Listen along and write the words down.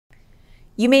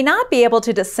You may not be able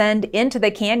to descend into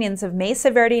the canyons of Mesa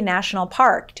Verde National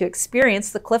Park to experience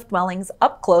the cliff dwellings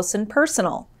up close and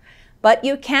personal, but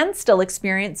you can still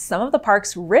experience some of the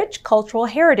park's rich cultural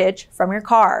heritage from your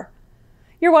car.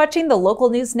 You're watching the Local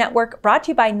News Network, brought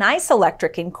to you by Nice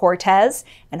Electric in Cortez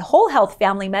and Whole Health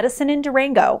Family Medicine in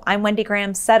Durango. I'm Wendy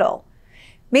Graham-Settle.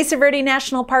 Mesa Verde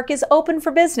National Park is open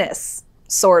for business.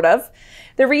 Sort of.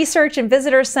 The Research and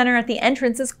Visitor Center at the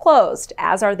entrance is closed,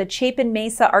 as are the Chapin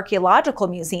Mesa Archaeological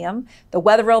Museum, the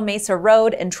Wetherill Mesa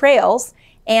Road and Trails,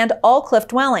 and all cliff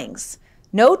dwellings.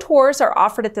 No tours are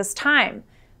offered at this time,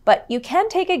 but you can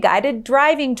take a guided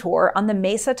driving tour on the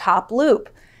Mesa Top Loop,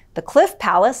 the Cliff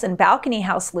Palace and Balcony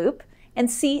House Loop,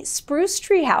 and see Spruce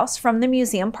Tree House from the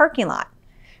museum parking lot.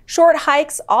 Short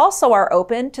hikes also are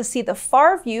open to see the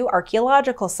Far View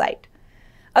Archaeological Site.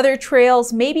 Other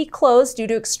trails may be closed due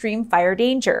to extreme fire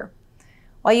danger.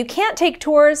 While you can't take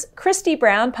tours, Christy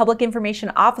Brown, Public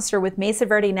Information Officer with Mesa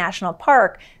Verde National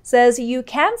Park, says you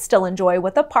can still enjoy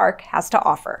what the park has to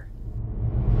offer.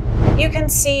 You can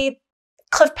see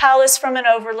Cliff Palace from an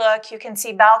overlook. You can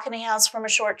see Balcony House from a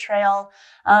short trail.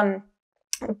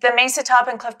 The Mesa Top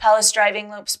and Cliff Palace driving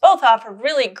loops both offer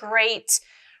really great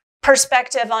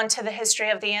perspective onto the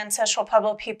history of the ancestral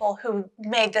Pueblo people who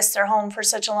made this their home for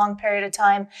such a long period of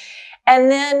time. And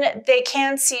then they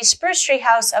can see Spruce Tree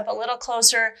House up a little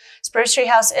closer. Spruce Tree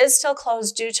House is still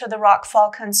closed due to the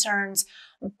rockfall concerns,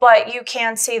 but you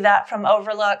can see that from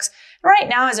overlooks. Right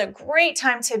now is a great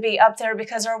time to be up there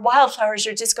because our wildflowers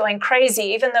are just going crazy.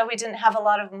 Even though we didn't have a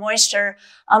lot of moisture,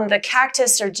 the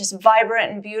cactus are just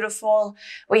vibrant and beautiful.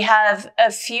 We have a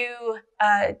few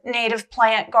native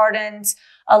plant gardens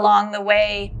along the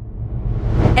way.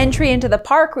 Entry into the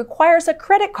park requires a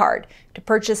credit card to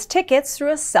purchase tickets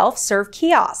through a self-serve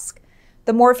kiosk.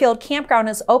 The Moorfield Campground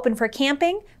is open for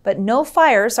camping, but no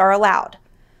fires are allowed.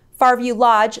 Farview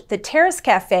Lodge, the Terrace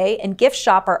Cafe and Gift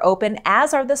Shop are open,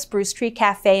 as are the Spruce Tree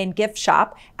Cafe and Gift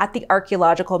Shop at the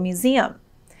Archaeological Museum.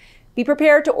 Be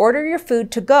prepared to order your food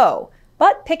to go,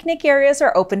 but picnic areas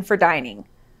are open for dining.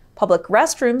 Public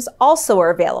restrooms also are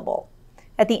available.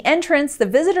 At the entrance, the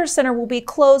Visitor Center will be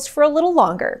closed for a little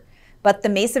longer, but the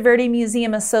Mesa Verde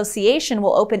Museum Association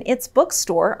will open its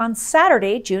bookstore on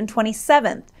Saturday, June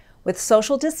 27th, with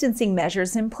social distancing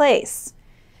measures in place.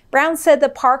 Brown said the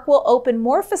park will open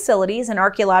more facilities and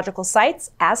archaeological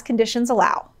sites as conditions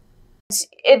allow.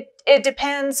 It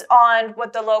depends on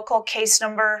what the local case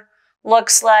number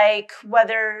looks like,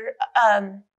 whether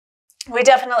we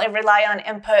definitely rely on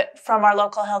input from our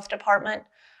local health department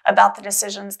about the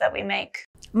decisions that we make.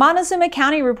 Montezuma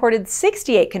County reported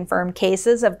 68 confirmed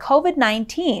cases of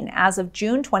COVID-19 as of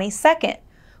June 22nd,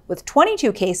 with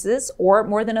 22 cases, or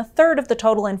more than a third of the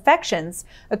total infections,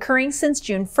 occurring since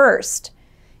June 1st.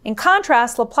 In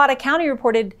contrast, La Plata County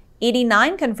reported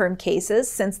 89 confirmed cases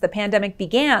since the pandemic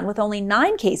began, with only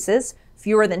 9 cases,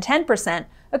 fewer than 10%,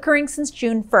 occurring since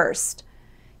June 1st.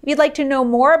 If you'd like to know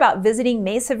more about visiting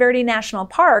Mesa Verde National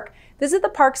Park, visit the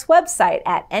park's website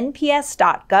at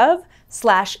nps.gov/MEVE.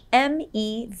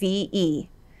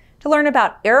 To learn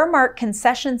about Aramark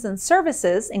concessions and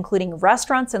services, including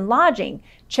restaurants and lodging,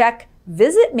 check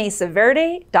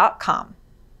visitmesaverde.com.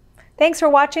 Thanks for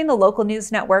watching the Local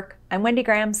News Network. I'm Wendy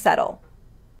Graham-Settle.